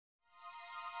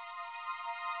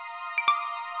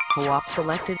Co-op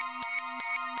selected.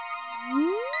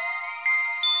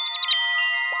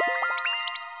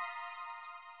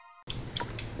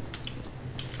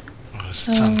 Oh, there's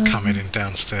a ton coming in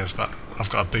downstairs, but I've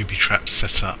got a booby trap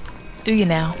set up. Do you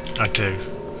now? I do.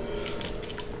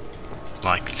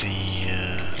 Like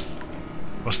the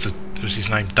what's his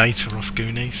name? Data off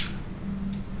Goonies?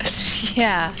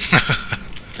 Yeah.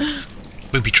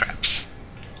 Booby traps.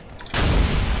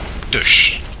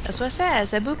 Dush. That's what I said. I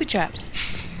said booby traps.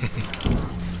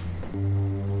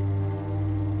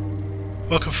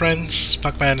 Welcome friends,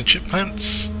 Pugman and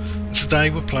Chippants. And today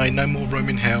we're playing No More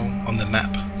Roaming Hell on the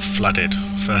map Flooded.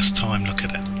 First time look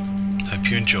at it. Hope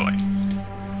you enjoy.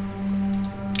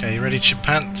 Okay, you ready,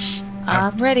 Chippants?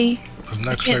 I'm ready. I've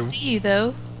no I clue. can't see you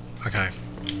though. Okay.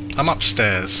 I'm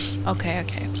upstairs, Okay.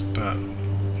 but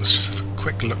let's just have a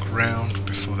quick look round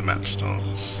before the map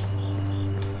starts.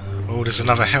 Oh, there's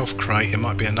another health crate. It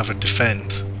might be another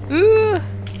defend. Ooh.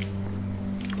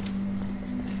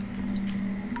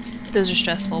 Those are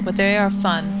stressful, but they are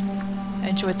fun. I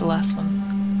enjoyed the last one.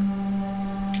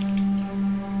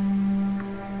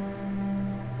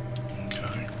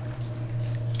 Okay.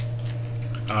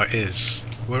 Oh, it is.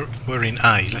 We're in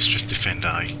A. Let's just defend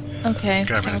A. Okay.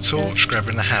 Grabbing a torch,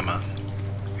 grabbing a hammer.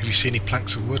 If you see any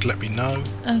planks of wood, let me know.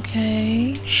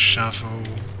 Okay. Shovel.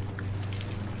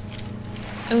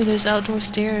 Oh, there's outdoor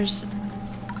stairs.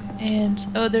 And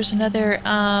oh, there's another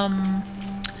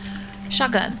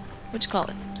shotgun. What you call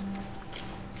it?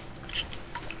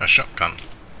 A shotgun.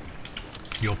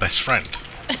 Your best friend.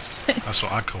 That's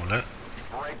what I call it.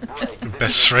 Your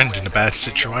best friend in a bad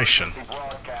situation.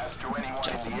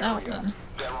 Dropping that one.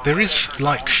 There is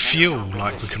like fuel,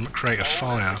 like we can create a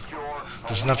fire.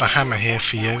 There's another hammer here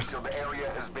for you.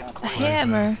 A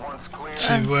hammer.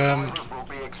 To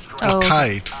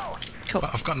blockade. Cool.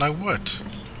 But I've got no wood.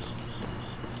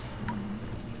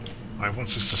 It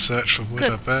wants us to search for wood,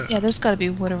 I bet. Yeah, there's got to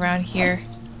be wood around here.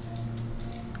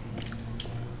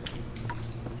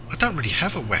 I don't really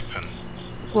have a weapon.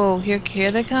 Whoa, here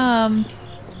they come.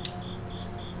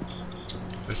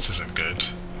 This isn't good.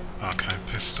 Okay,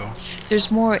 pistol.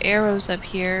 There's more arrows up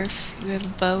here if you have a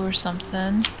bow or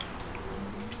something.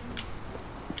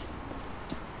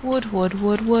 Wood. Weapons.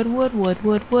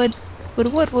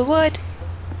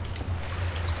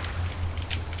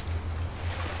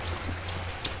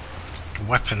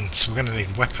 We're going to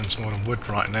need weapons more than wood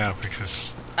right now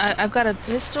because... I've got a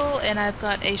pistol and I've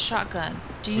got a shotgun.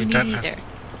 Do you need either?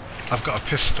 I've got a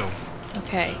pistol.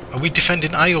 Okay. Are we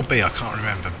defending A or B? I can't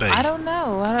remember. B. I don't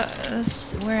know.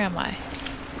 Where am I?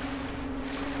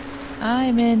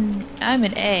 I'm in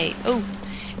A. Oh,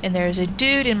 and there's a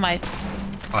dude in my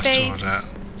I face.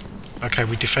 saw that. Okay,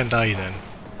 we defend A then.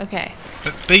 Okay.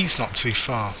 But B's not too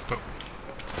far, but...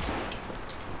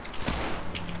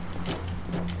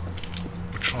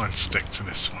 we'll try and stick to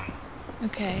this one.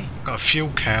 Okay. Got a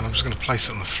fuel can, I'm just going to place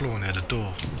it on the floor near the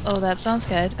door. Oh, that sounds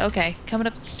good. Okay, coming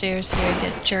up the stairs here,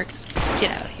 you jerks.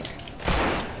 Get out of here.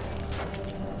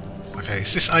 Okay,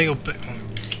 is this A or B?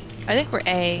 I think we're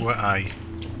A. We're A.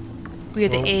 We're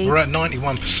the A. We're at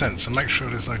 91%, so make sure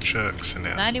there's no jerks in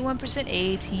it. 91%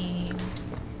 A team.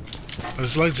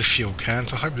 There's loads of fuel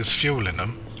cans, I hope there's fuel in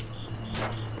them.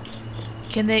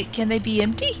 Can they be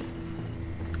empty?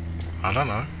 I don't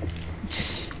know.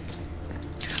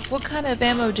 What kind of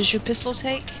ammo does your pistol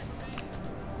take?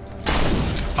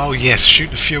 Oh yes, shoot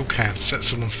the fuel can,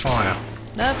 sets them on fire.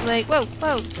 Lovely. Whoa,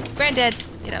 Granddad.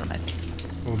 Get out of my face.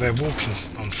 Well, they're walking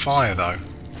on fire though.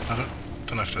 I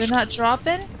don't know if that's... They're not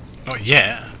dropping? Not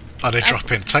yet. Oh, they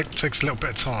drop in. Takes a little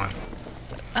bit of time.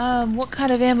 What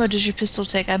kind of ammo does your pistol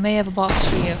take? I may have a box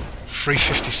for you.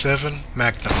 357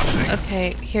 Magnum, I think.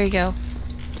 Okay, here you go.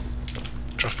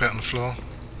 Drop it on the floor.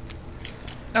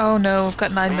 Oh no, I've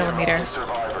got 9mm.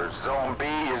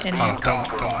 And Oh, don't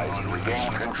mind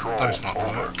releasing it. Those might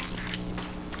work.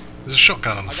 There's a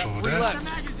shotgun on the floor there.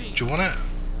 Do you want it?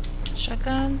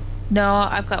 shotgun? No,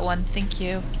 I've got one. Thank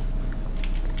you.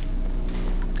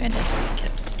 Granddad, get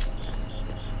it.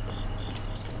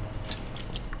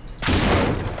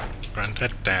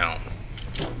 Granddad down.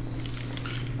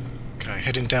 Okay,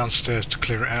 heading downstairs to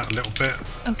clear it out a little bit.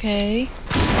 Okay.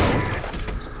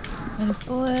 Many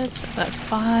bullets. I've got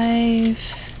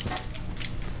 5.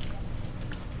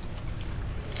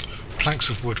 Planks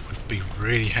of wood would be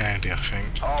really handy, I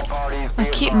think. I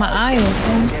keep my eye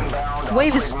open. The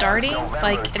wave is starting,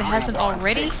 like it hasn't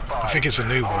already. I think it's a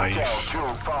new wave.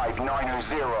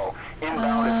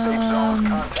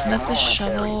 That's a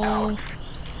shovel.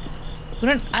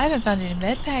 I haven't found any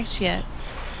med packs yet.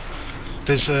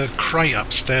 There's a crate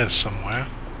upstairs somewhere.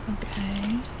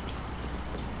 Okay.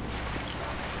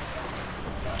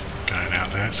 Going out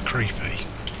there, it's creepy.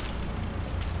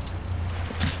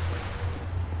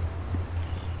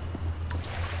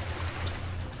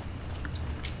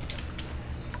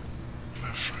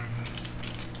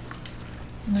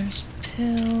 There's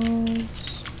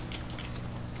pills.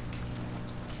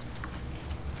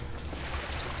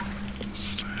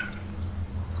 What's that?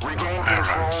 Regain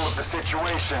control of the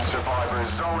situation, survivors.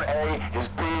 Zone A is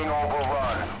being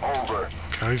overrun. Over.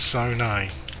 Okay, Zone A.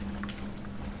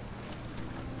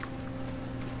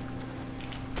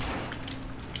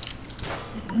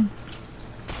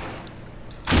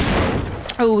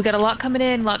 Oh, we got a lot coming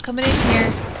in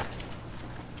here.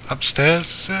 Upstairs,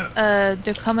 is it?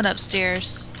 They're coming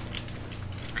upstairs.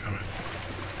 Coming.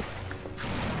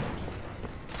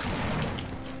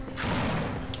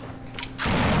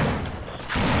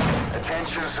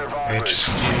 Attention, survivors. Yeah,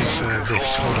 just use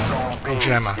this. Hold on. Hold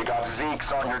your hammer. You got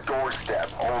Zeke's on your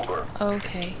doorstep. Over.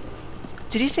 Okay.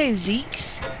 Did he say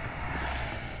Zeke's?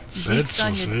 Zeds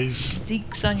or Z's?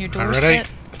 Zeke's on your Are you doorstep. ready?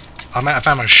 I'm out of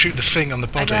ammo. Shoot the thing on the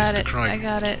bodies. The crate. I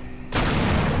got it.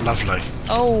 Lovely.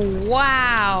 Oh,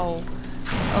 wow.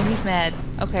 Oh, he's mad.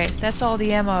 Okay, that's all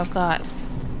the ammo I've got.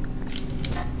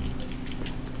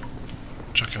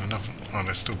 Chucking another. Oh,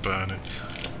 they're still burning.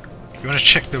 You want to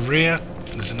check the rear?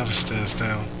 There's another stairs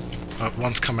down.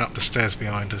 One's coming up the stairs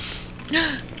behind us.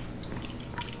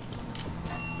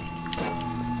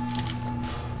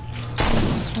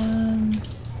 Where's this one?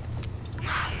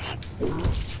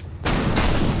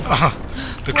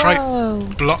 The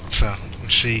crate blocked her,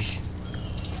 and she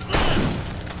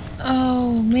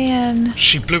Oh, man.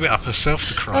 she blew it up herself.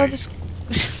 The crate. Oh,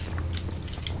 this...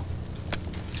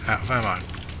 Out of ammo.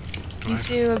 Me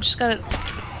too. I've just got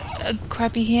a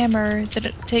crappy hammer that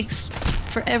it takes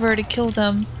forever to kill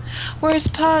them. Where's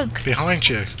Pug? Behind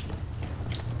you.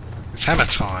 It's hammer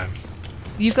time.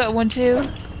 You've got one too?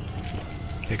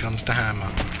 Here comes the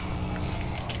hammer.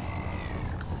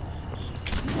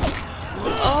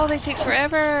 Oh, they take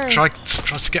forever. Try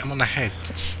to get them on the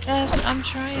heads. Yes, I'm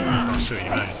trying. I see what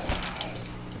you mean.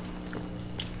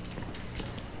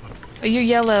 Oh, you're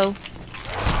yellow.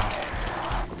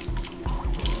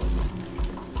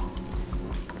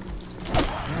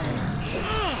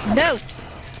 No!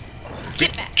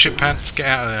 Get back! Chippants, get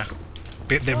out of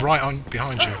there. They're right on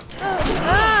behind you.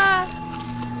 Ah!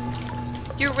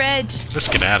 You're red. Let's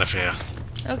get out of here.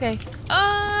 Okay.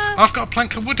 I've got a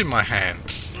plank of wood in my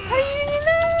hands. How do you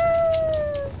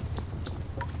know?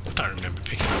 I don't remember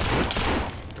picking up wood.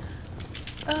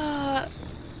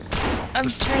 I'm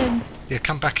turning. Yeah,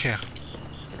 come back here.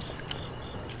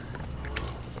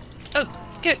 Oh,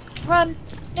 good. Run.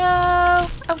 No!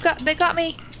 They got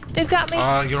me. They've got me.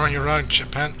 You're on your own,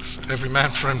 Chippants. Every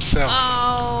man for himself.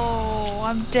 Oh,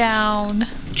 I'm down.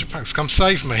 Chippants, come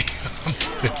save me. I'm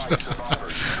dead.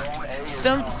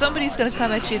 Somebody's gonna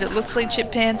come at you that looks like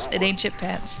Chip Pants. It ain't Chip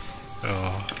Pants.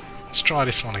 Oh, let's try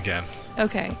this one again.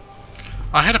 Okay.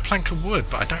 I had a plank of wood,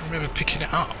 but I don't remember picking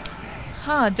it up.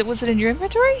 Huh? Was it in your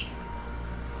inventory?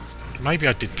 Maybe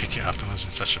I did pick it up and I was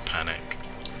in such a panic.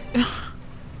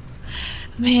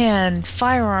 Man,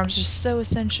 firearms are so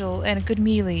essential, and a good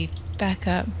melee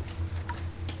backup.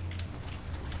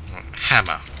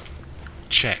 Hammer.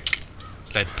 Check.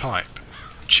 Lead pipe.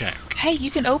 Check. Hey, you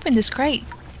can open this crate.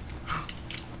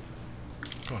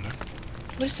 Go on then.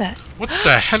 What is that? What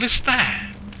the hell is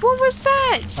that? What was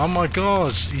that? Oh my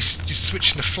god, you're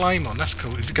switching the flame on. That's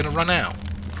cool. Is it going to run out?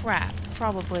 Crap,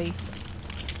 probably.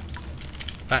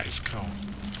 That is cool.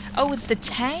 Oh, it's the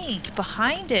tank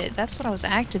behind it. That's what I was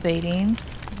activating.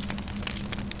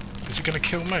 Is it going to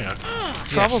kill me?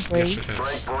 Probably. Yes, it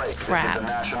is. Break. Crap. This is the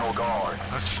National Guard.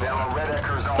 That's fine.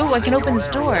 Oh, I can open this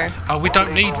door. Oh, we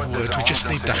don't need wood. We just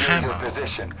need the hammer.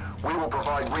 We will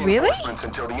provide Really? reinforcements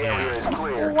until the area is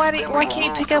clear. Well, Then we why will can't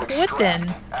you move pick to up wood then?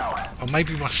 extract. Out. Or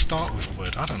maybe we'll start with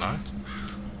wood. I don't know.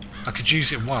 I could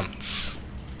use it once.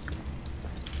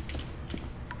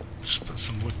 Just put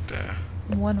some wood there.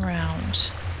 1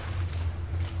 round.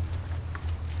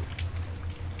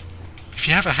 If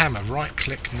you have a hammer,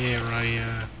 right-click near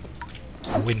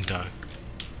a window.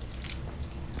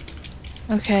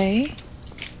 Okay.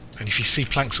 And if you see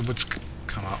planks of wood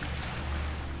come up...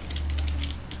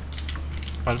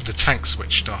 Oh, the tank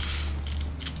switched off.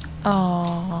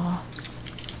 Oh.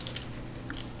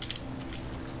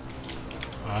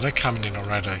 Oh, they're coming in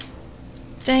already.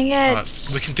 Dang it. Right,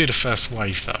 we can do the first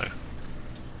wave, though.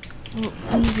 A little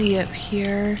oozy up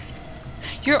here.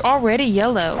 You're already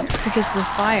yellow because of the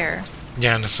fire.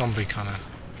 Yeah, and the zombie kind of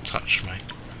touched me.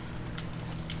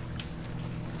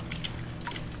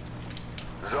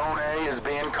 Zone A is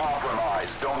being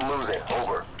compromised. Don't lose it.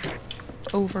 Over.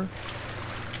 Over.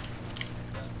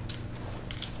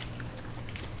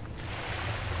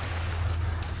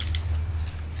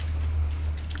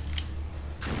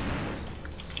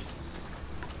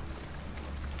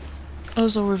 Oh,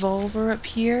 there's a revolver up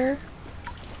here.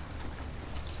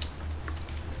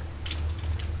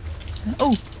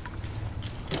 Oh!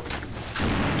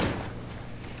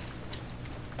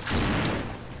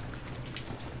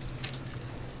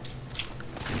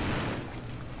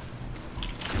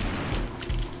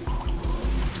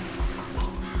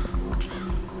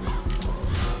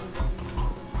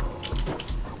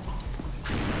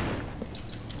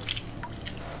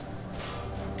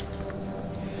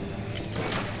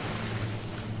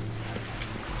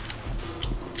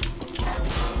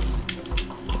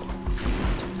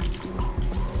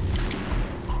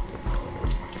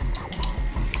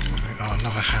 Oh,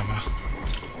 another hammer.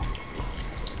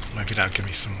 Maybe that'll give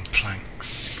me some more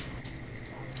planks.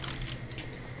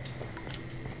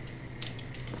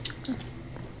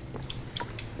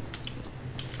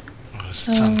 Oh, there's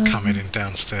a ton coming in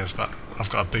downstairs, but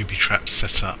I've got a booby trap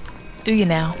set up. Do you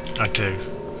now? I do.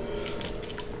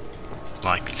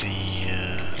 Like the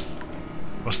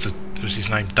what's his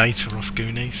name? Data off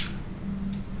Goonies?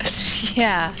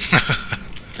 Yeah.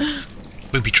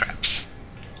 Booby traps.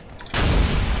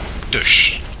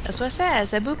 Dush. That's what I said. I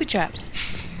said booby traps.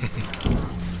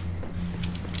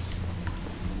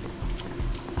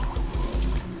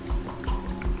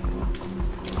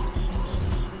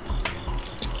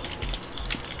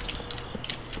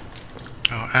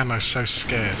 Oh, ammo's so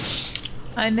scarce.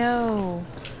 I know.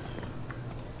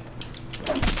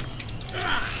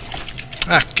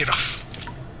 Ah, get off.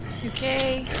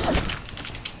 Okay.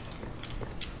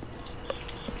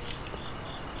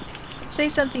 Say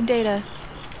something, Data.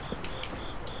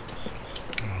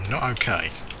 I'm not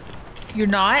okay. You're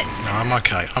not? No, I'm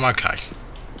okay. I'm okay.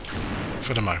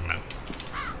 For the moment.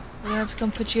 We're gonna have to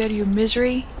come put you out of your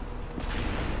misery.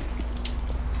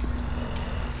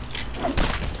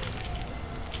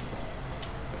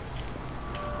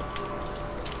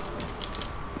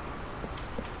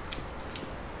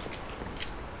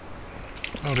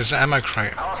 Oh, there's an ammo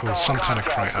crate, or some kind of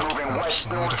crate up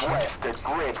outside, I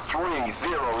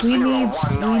think. We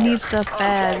need stuff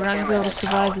bad. We're not gonna be able to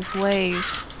survive this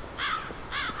wave.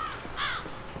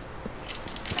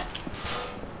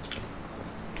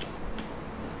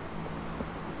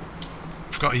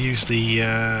 We've got to use the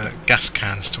gas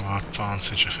cans to our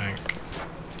advantage, I think.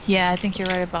 Yeah, I think you're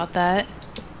right about that.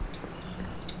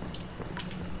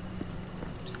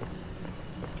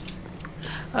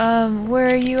 Where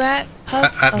are you at?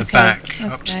 At the Okay, back, okay.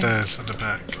 upstairs at the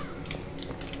back.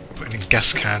 Putting in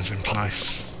gas cans in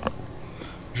place.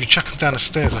 If you chuck them down the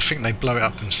stairs, I think they blow it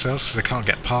up themselves because they can't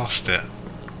get past it.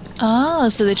 Oh,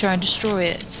 so they try and destroy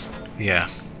it. Yeah.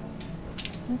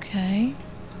 Okay.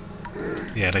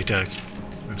 Yeah, they do.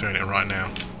 They're doing it right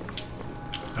now.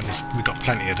 And we've got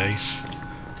plenty of these.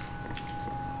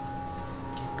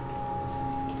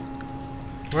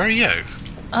 Where are you?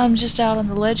 I'm just out on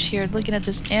the ledge here looking at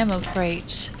this ammo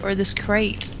crate. Or this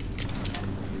crate.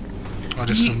 Oh,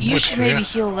 there's some You wood should here. maybe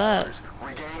heal up.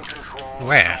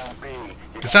 Where?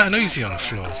 Is that an Uzi on the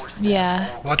floor? Yeah.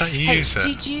 Why don't you Hey, use it?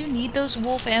 did you need those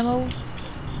wolf ammo?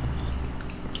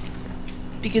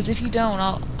 Because if you don't,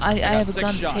 I have a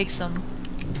gun that takes them.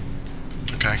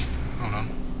 Okay, hold on.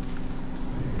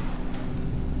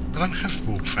 I don't have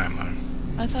wolf ammo.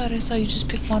 I thought I saw you just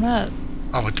pick one up.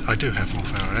 Oh, I do have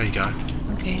wolf ammo. There you go.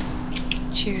 Okay.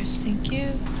 Cheers, thank you.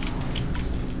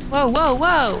 Whoa, whoa,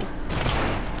 whoa!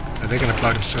 Are they going to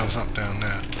blow themselves up down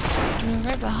there? They're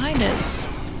right behind us.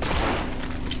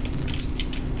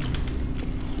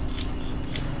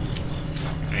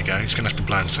 There you go. He's going to have to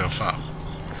blow himself up.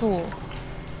 Cool.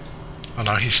 Oh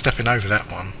no, he's stepping over that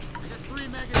one.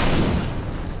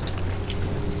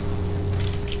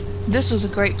 This was a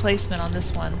great placement on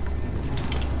this one.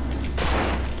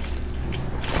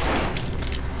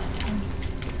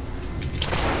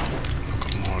 I've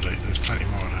got more of these. There's plenty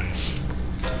more of these.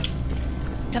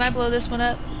 Can I blow this one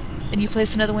up? And you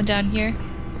place another one down here?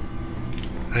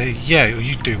 Yeah,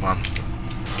 you do one.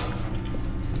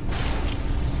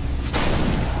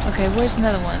 Okay, where's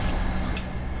another one?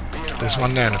 There's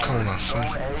one there in the corner, so...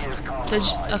 So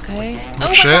just, okay.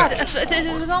 Watch oh my it. god!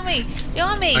 It's on me! You're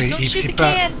on me! Hey, Don't he shoot the hit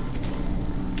that. can!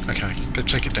 Okay, go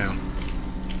take it down.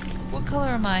 What color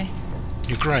am I?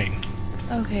 You're green.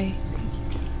 Okay.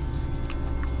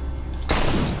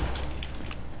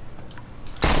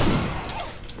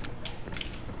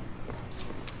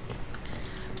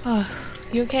 Oh,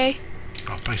 you okay?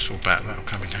 Oh, baseball bat, that'll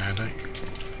come in handy.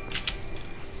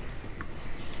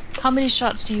 How many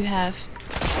shots do you have?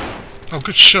 Oh,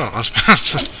 good shot. I was about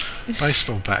to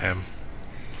baseball bat him.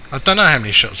 I don't know how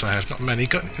many shots I have, not many.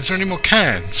 Is there any more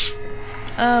cans?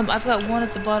 I've got one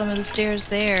at the bottom of the stairs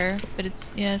there, but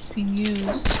it's being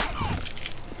used.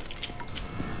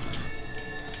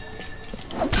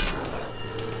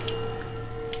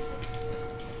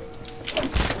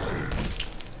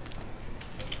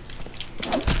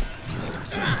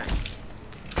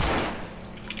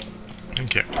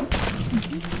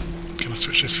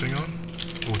 switch this thing on?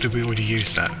 Or did we already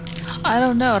use that? I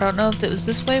don't know. I don't know if it was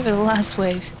this wave or the last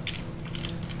wave.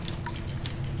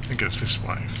 I think it was this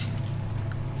wave.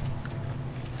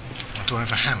 Or do I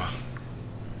have a hammer?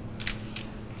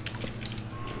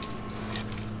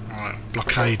 Alright,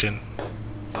 blockading.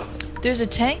 There's a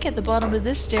tank at the bottom of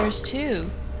this stairs too.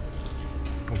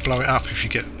 We'll blow it up if you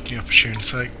get the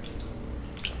opportunity.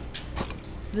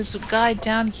 This guy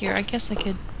down here, I guess I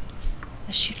could...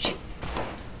 I shoot you.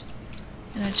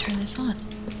 And I turn this on.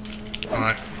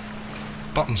 Alright.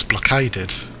 Bottom's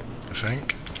blockaded, I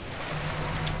think.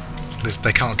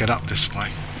 They can't get up this way.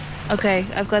 Okay,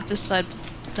 I've got this side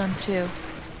done too.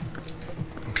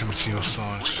 I'm coming to your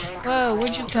side. Whoa,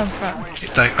 where'd you come from?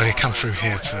 They come through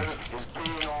here too.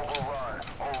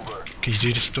 Can you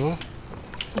do this door?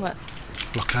 What?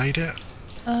 Blockade it?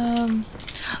 Oh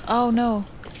no.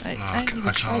 No, I haven't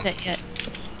even tried that yet.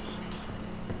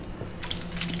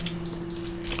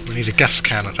 We need a gas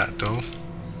can at that door.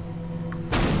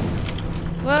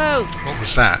 Whoa! What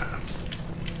was that?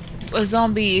 A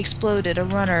zombie exploded, a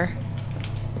runner.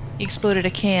 He exploded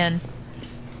a can.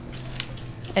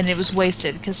 And it was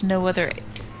wasted because no other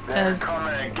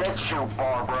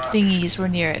thingies were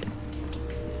near it.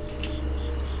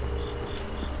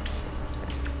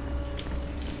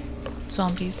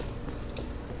 Zombies.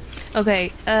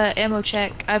 Okay, ammo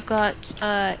check. I've got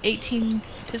 18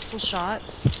 pistol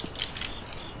shots.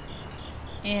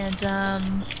 And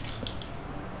I'm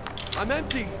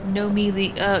empty. no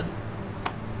melee.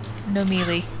 No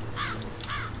melee.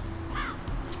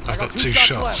 I've got 2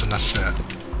 shots and that's it.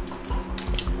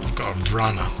 I've got a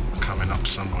runner coming up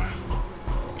somewhere.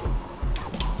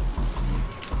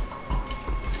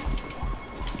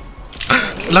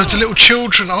 Loads of little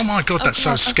children! Oh my god, that's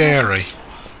so scary.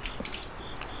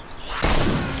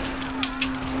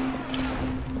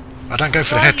 I don't go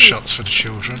for the headshots for the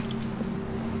children.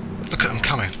 Look at them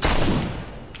coming.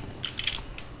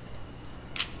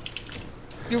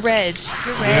 You're red.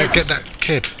 You're red. Yeah, get that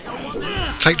kid.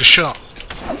 Take the shot.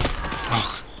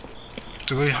 Oh.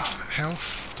 Do we have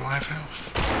health? Do I have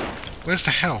health? Where's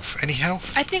the health? Any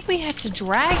health? I think we have to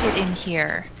drag it in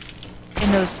here.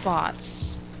 In those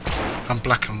spots. I'm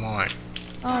black and white.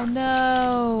 Oh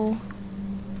no.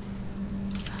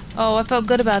 Oh, I felt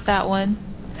good about that one.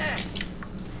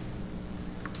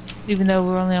 Even though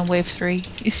we're only on wave 3.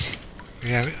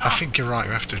 Yeah, I think you're right.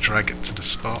 We have to drag it to the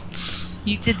spots.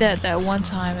 You did that one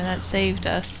time and that saved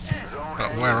us.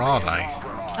 But where are they?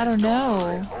 I don't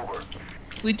know.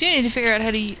 We do need to figure out how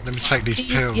to Let me take these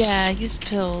pills. Yeah, use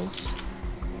pills.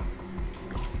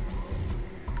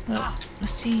 Oh, I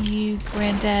see you,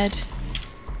 Granddad.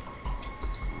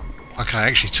 Okay, I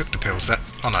actually took the pills.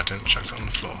 Oh no, I didn't. Chucked it on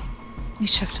the floor. You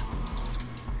chucked them.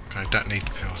 Okay, don't need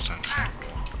the pills, don't think.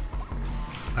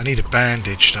 I need a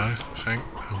bandage though, I think.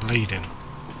 I'm bleeding.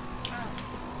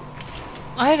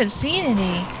 I haven't seen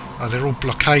any. Oh, they're all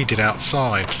blockaded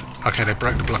outside. Okay, they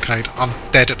broke the blockade. I'm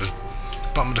dead at the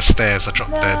bottom of the stairs. I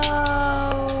dropped dead.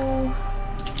 No.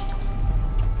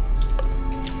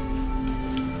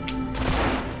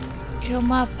 Kill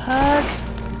my pug.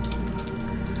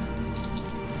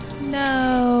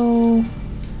 No.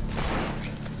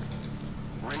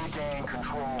 Regain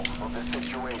control of the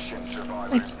situation,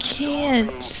 survivors. I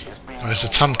can't. Oh, there's a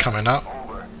ton coming up.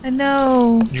 I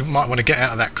know. You might want to get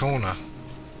out of that corner.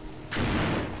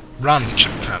 Run,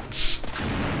 Chippants.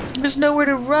 There's nowhere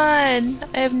to run.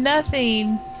 I have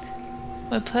nothing.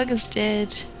 My pug is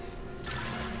dead.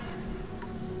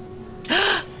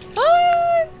 Ah!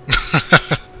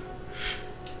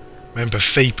 Remember,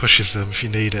 Fee pushes them if you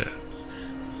need it.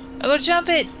 I'm gonna jump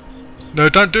it. No,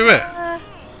 don't do it!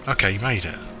 Okay, you made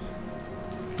it.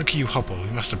 Look at you hobble.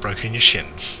 You must have broken your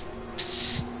shins.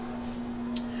 Psst.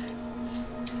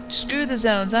 Screw the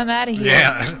zones. I'm out of here.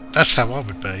 Yeah, that's how I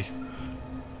would be.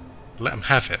 Let them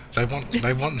have it. They want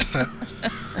that.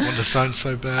 Want the zone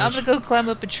so bad. I'm gonna go climb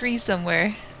up a tree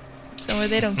somewhere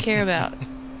they don't care about.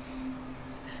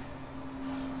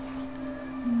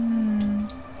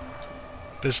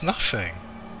 There's nothing.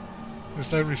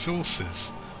 There's no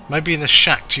resources. Maybe in the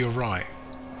shack to your right,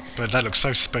 but that looks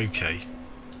so spooky.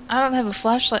 I don't have a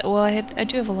flashlight. Well, I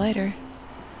do have a lighter.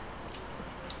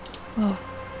 Oh,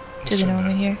 do What's they know in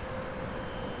I'm in there? here?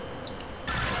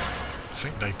 I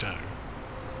think they do.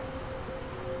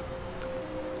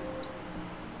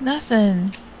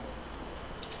 Nothing.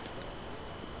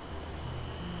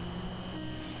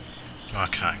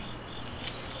 Okay.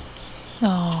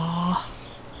 Aww.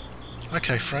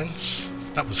 Okay, friends.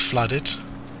 That was flooded.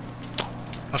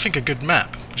 I think a good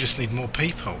map. We just need more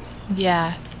people.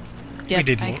 Yeah. Yep, we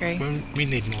need I more. agree. We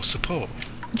need more support.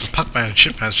 Pugman and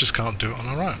Chippants just can't do it on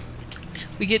our own.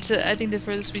 We get to, I think the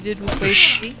furthest we did was wave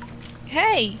 3.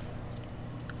 Hey!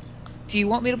 Do you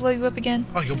want me to blow you up again?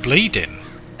 Oh, you're bleeding.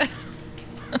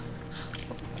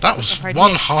 That was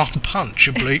one hard punch.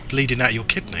 You're bleeding out your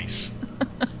kidneys.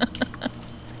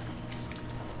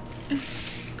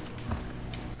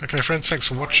 Okay, friends, thanks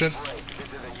for watching.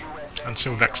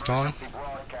 Until next time.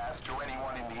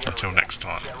 Until next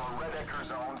time.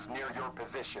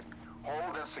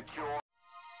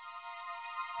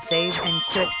 Save and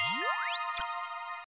quit.